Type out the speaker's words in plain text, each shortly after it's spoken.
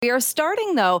We are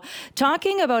starting, though,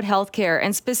 talking about healthcare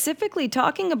and specifically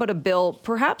talking about a bill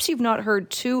perhaps you've not heard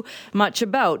too much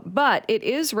about, but it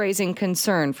is raising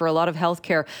concern for a lot of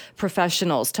healthcare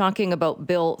professionals, talking about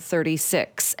Bill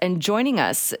 36. And joining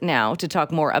us now to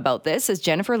talk more about this is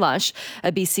Jennifer Lush,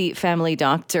 a BC family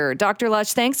doctor. Dr.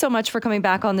 Lush, thanks so much for coming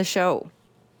back on the show.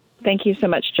 Thank you so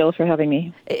much, Jill, for having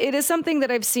me. It is something that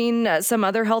I've seen some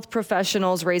other health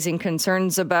professionals raising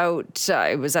concerns about.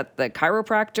 I was at the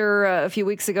chiropractor a few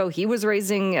weeks ago. He was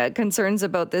raising concerns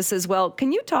about this as well.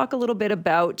 Can you talk a little bit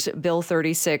about Bill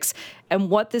 36 and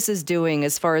what this is doing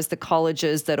as far as the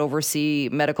colleges that oversee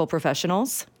medical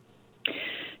professionals?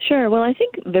 Sure. Well, I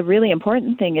think the really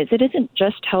important thing is it isn't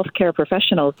just healthcare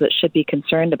professionals that should be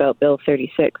concerned about Bill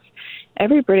 36.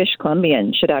 Every British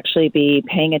Columbian should actually be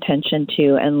paying attention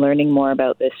to and learning more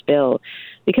about this bill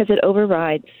because it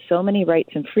overrides so many rights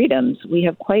and freedoms we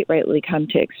have quite rightly come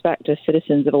to expect as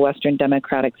citizens of a Western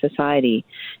democratic society.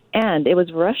 And it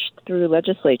was rushed through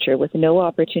legislature with no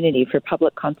opportunity for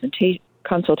public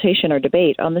consultation or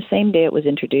debate on the same day it was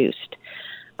introduced.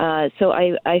 So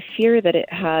I fear that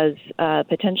it has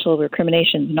potential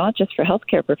recriminations not just for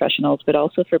healthcare professionals, but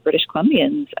also for British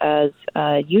Columbians as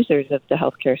users of the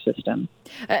healthcare system.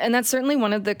 And that's certainly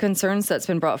one of the concerns that's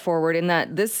been brought forward in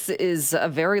that this is a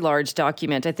very large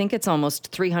document. I think it's almost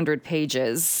 300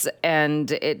 pages.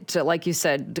 And it, like you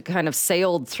said, kind of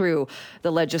sailed through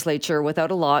the legislature without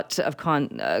a lot of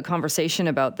conversation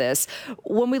about this.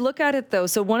 When we look at it, though,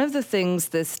 so one of the things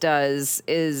this does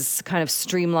is kind of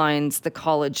streamlines the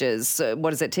colleges.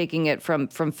 What is it, taking it from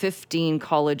 15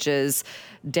 colleges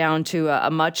down to a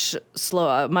much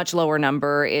lower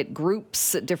number. It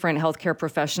groups different healthcare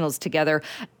professionals together.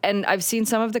 And I've seen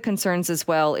some of the concerns as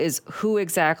well is who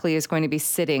exactly is going to be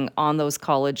sitting on those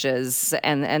colleges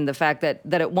and the fact that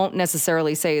it won't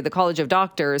necessarily say the College of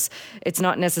Doctors. It's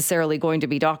not necessarily going to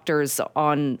be doctors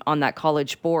on that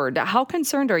college board. How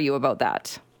concerned are you about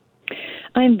that?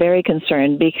 I'm very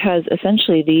concerned because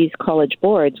essentially these college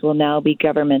boards will now be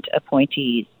government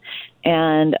appointees.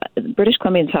 And British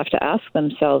Columbians have to ask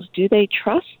themselves, do they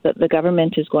trust that the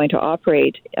government is going to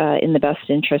operate in the best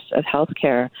interests of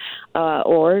healthcare?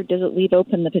 Or does it leave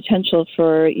open the potential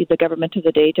for the government of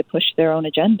the day to push their own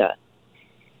agenda?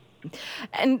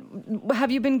 And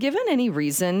have you been given any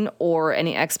reason or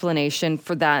any explanation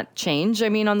for that change? I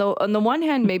mean, on the one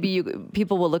hand, maybe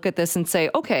people will look at this and say,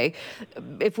 okay,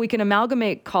 if we can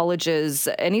amalgamate colleges,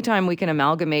 anytime we can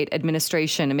amalgamate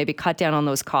administration and maybe cut down on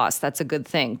those costs, that's a good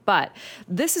thing. But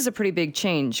this is a pretty big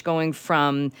change going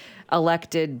from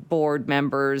elected board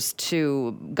members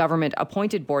to government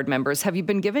appointed board members. Have you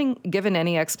been given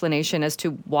any explanation as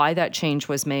to why that change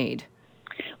was made?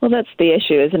 Well, that's the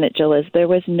issue, isn't it, Jill? Is there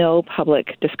was no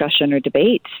public discussion or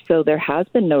debate, so there has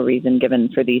been no reason given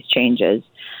for these changes.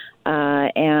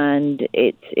 And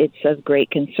it's of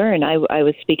great concern. I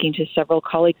was speaking to several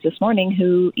colleagues this morning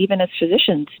who, even as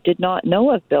physicians, did not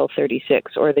know of Bill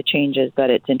 36 or the changes that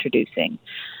it's introducing.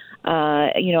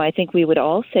 I think we would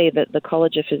all say that the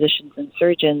College of Physicians and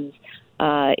Surgeons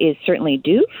is certainly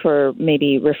due for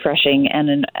maybe refreshing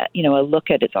and a look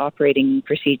at its operating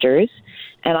procedures.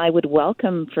 And I would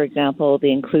welcome, for example,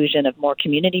 the inclusion of more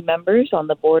community members on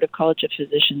the board of College of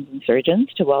Physicians and Surgeons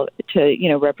to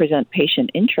represent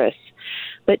patient interests.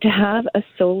 But to have a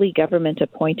solely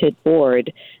government-appointed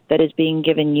board that is being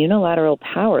given unilateral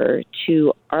power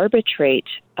to arbitrate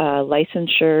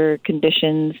licensure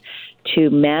conditions, to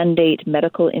mandate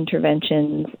medical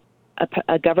interventions,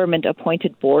 a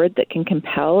government-appointed board that can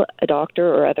compel a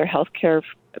doctor or other healthcare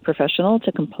professional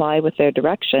to comply with their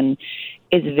direction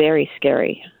is very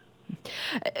scary.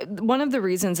 One of the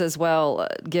reasons as well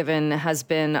given has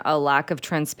been a lack of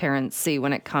transparency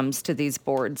when it comes to these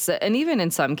boards, and even in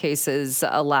some cases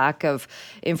a lack of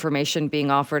information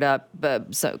being offered up,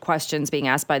 so questions being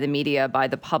asked by the media, by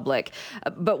the public.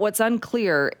 But what's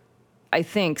unclear, I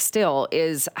think, still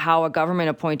is how a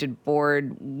government-appointed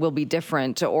board will be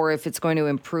different or if it's going to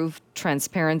improve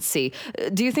transparency.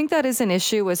 Do you think that is an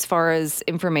issue as far as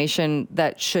information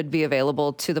that should be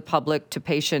available to the public, to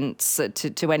patients,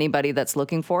 to anybody that's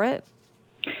looking for it?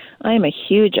 I am a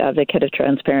huge advocate of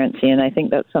transparency, and I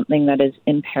think that's something that is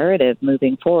imperative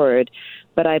moving forward.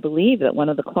 But I believe that one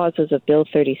of the clauses of Bill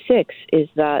 36 is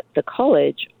that the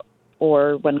college,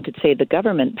 or one could say the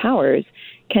government powers,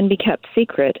 can be kept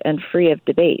secret and free of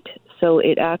debate. So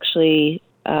it actually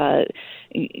is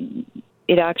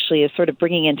sort of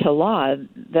bringing into law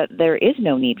that there is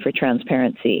no need for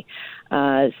transparency.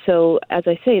 So, as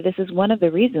I say, this is one of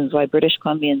the reasons why British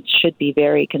Columbians should be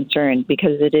very concerned,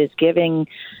 because it is giving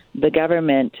the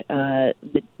government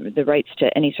the rights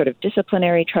to any sort of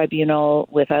disciplinary tribunal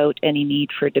without any need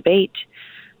for debate.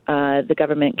 the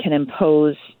government can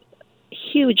impose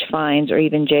huge fines or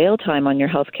even jail time on your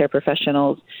healthcare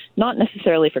professionals, not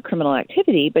necessarily for criminal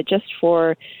activity, but just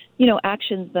for,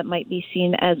 actions that might be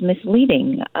seen as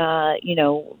misleading. I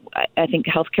think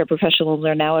healthcare professionals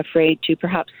are now afraid to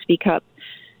perhaps speak up,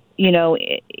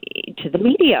 to the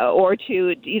media or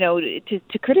to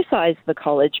criticize the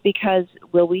college because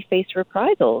will we face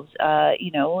reprisals,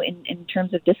 in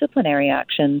terms of disciplinary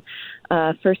action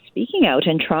for speaking out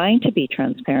and trying to be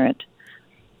transparent.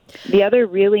 The other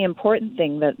really important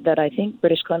thing that I think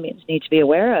British Columbians need to be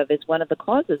aware of is one of the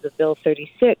clauses of Bill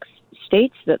 36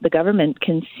 states that the government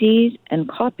can seize and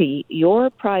copy your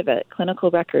private clinical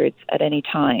records at any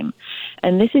time.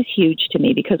 And this is huge to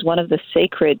me because one of the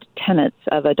sacred tenets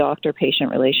of a doctor-patient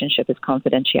relationship is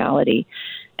confidentiality.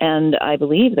 And I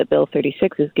believe that Bill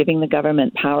 36 is giving the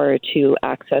government power to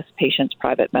access patients'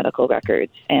 private medical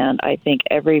records. And I think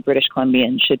every British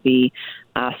Columbian should be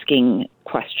asking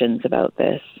questions about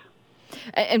this.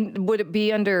 And would it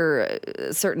be under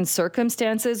certain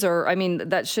circumstances? Or,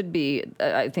 that should be,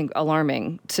 I think,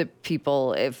 alarming to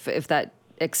people if that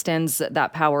extends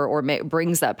that power or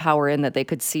brings that power in that they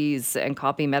could seize and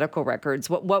copy medical records.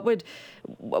 What would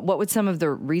some of the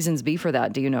reasons be for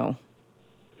that? Do you know?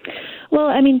 Well,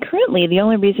 currently the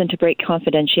only reason to break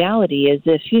confidentiality is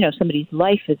if, somebody's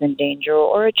life is in danger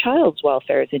or a child's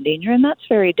welfare is in danger, and that's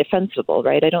very defensible,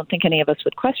 right? I don't think any of us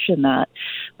would question that.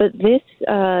 But this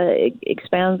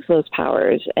expands those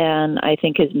powers and I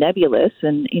think is nebulous.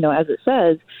 And, as it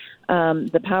says,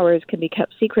 the powers can be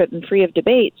kept secret and free of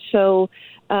debate. So,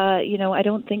 I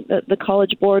don't think that the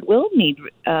College Board will need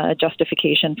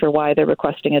justification for why they're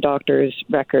requesting a doctor's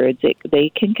records.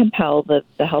 They can compel the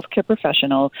healthcare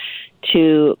professional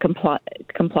to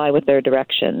comply with their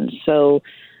directions. So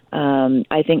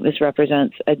I think this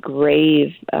represents a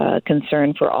grave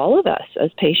concern for all of us as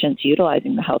patients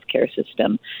utilizing the healthcare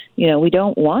system. We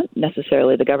don't want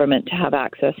necessarily the government to have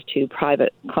access to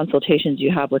private consultations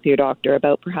you have with your doctor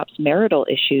about perhaps marital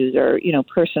issues or,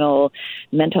 personal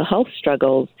mental health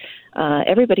struggles.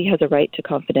 Everybody has a right to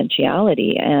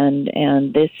confidentiality,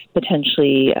 and this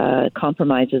potentially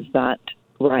compromises that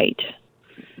right.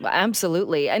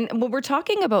 Absolutely. And when we're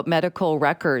talking about medical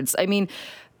records,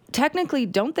 technically,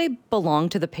 don't they belong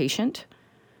to the patient?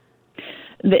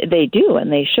 They do,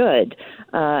 and they should.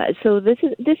 So this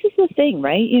is the thing,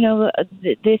 right?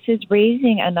 This is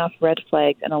raising enough red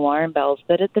flags and alarm bells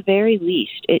that at the very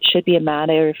least, it should be a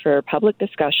matter for public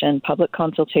discussion, public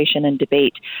consultation, and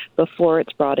debate before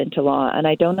it's brought into law. And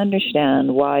I don't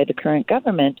understand why the current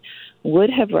government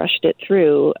would have rushed it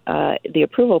through the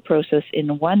approval process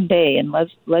in one day in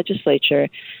legislature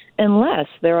unless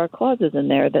there are clauses in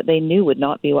there that they knew would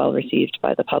not be well received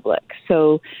by the public.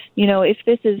 So, if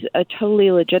this is a totally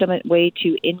legitimate way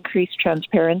to increase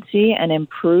transparency and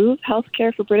improve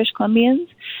healthcare for British Columbians,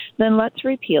 then let's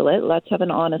repeal it. Let's have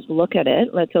an honest look at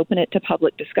it. Let's open it to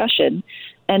public discussion.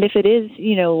 And if it is,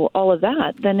 all of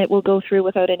that, then it will go through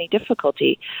without any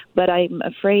difficulty. But I'm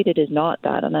afraid it is not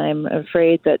that. And I'm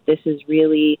afraid that this is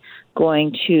really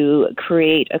going to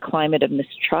create a climate of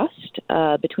mistrust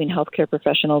between healthcare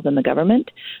professionals and the government,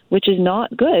 which is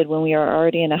not good when we are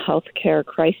already in a healthcare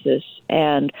crisis.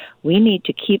 And we need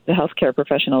to keep the healthcare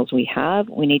professionals we have.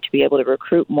 We need to be able to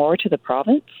recruit more to the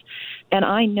province. And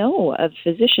I know of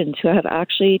physicians who have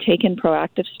actually taken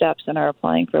proactive steps and are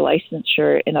applying for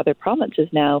licensure in other provinces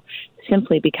now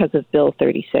simply because of Bill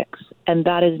 36. And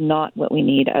that is not what we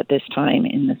need at this time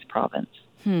in this province.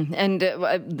 And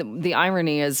the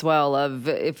irony as well of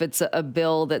if it's a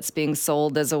bill that's being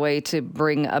sold as a way to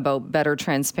bring about better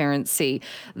transparency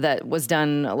that was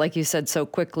done, like you said, so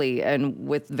quickly and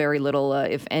with very little,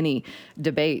 if any,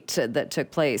 debate that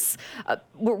took place.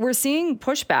 We're seeing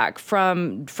pushback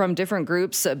from different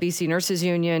groups, BC Nurses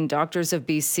Union, Doctors of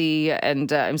BC,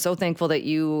 and I'm so thankful that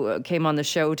you came on the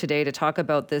show today to talk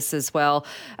about this as well.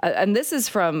 And this is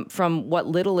from what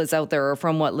little is out there or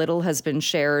from what little has been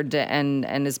shared and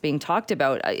is being talked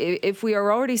about. If we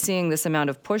are already seeing this amount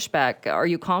of pushback, are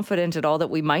you confident at all that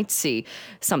we might see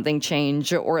something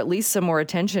change or at least some more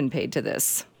attention paid to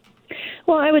this?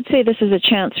 Well, I would say this is a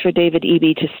chance for David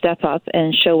Eby to step up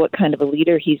and show what kind of a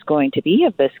leader he's going to be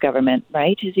of this government,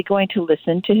 right? Is he going to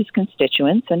listen to his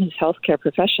constituents and his healthcare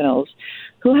professionals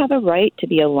who have a right to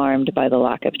be alarmed by the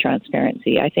lack of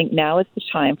transparency? I think now is the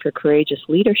time for courageous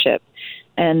leadership.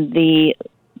 And the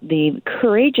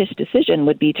courageous decision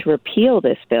would be to repeal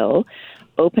this bill,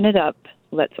 open it up,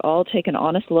 let's all take an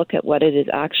honest look at what it is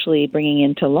actually bringing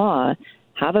into law,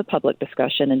 have a public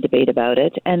discussion and debate about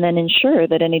it, and then ensure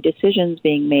that any decisions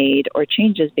being made or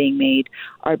changes being made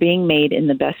are being made in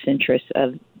the best interests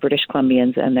of British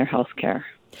Columbians and their health care.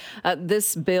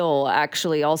 This bill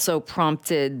actually also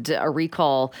prompted a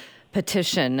recall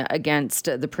petition against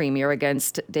the premier,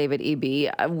 against David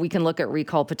Eby. We can look at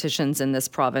recall petitions in this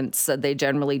province. They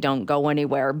generally don't go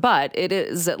anywhere, but it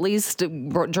is at least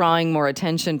drawing more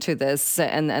attention to this.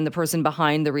 And the person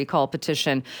behind the recall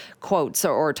petition quotes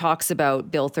or talks about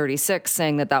Bill 36,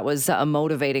 saying that was a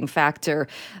motivating factor,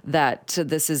 that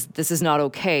this is not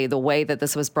okay, the way that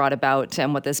this was brought about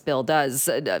and what this bill does.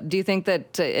 Do you think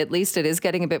that at least it is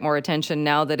getting a bit more attention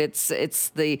now that it's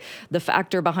the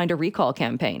factor behind a recall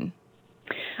campaign?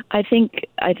 I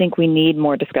think we need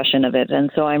more discussion of it,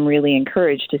 and so I'm really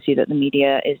encouraged to see that the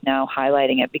media is now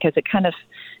highlighting it, because it kind of,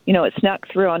 it snuck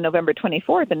through on November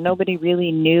 24th and nobody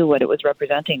really knew what it was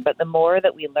representing. But the more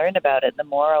that we learn about it, the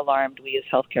more alarmed we as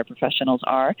healthcare professionals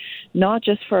are, not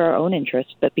just for our own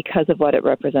interests, but because of what it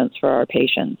represents for our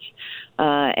patients.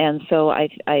 And so I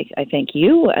thank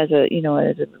you as a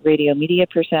radio media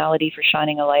personality for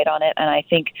shining a light on it. And I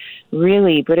think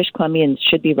really British Columbians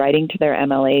should be writing to their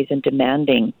MLAs and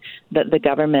demanding that the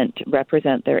government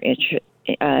represent their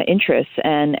interests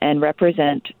and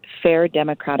represent fair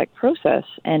democratic process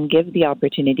and give the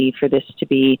opportunity for this to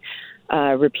be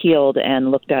repealed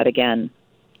and looked at again.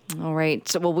 All right.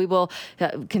 So, well, we will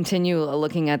continue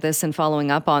looking at this and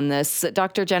following up on this.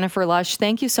 Dr. Jennifer Lush,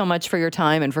 thank you so much for your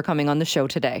time and for coming on the show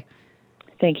today.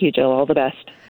 Thank you, Jill. All the best.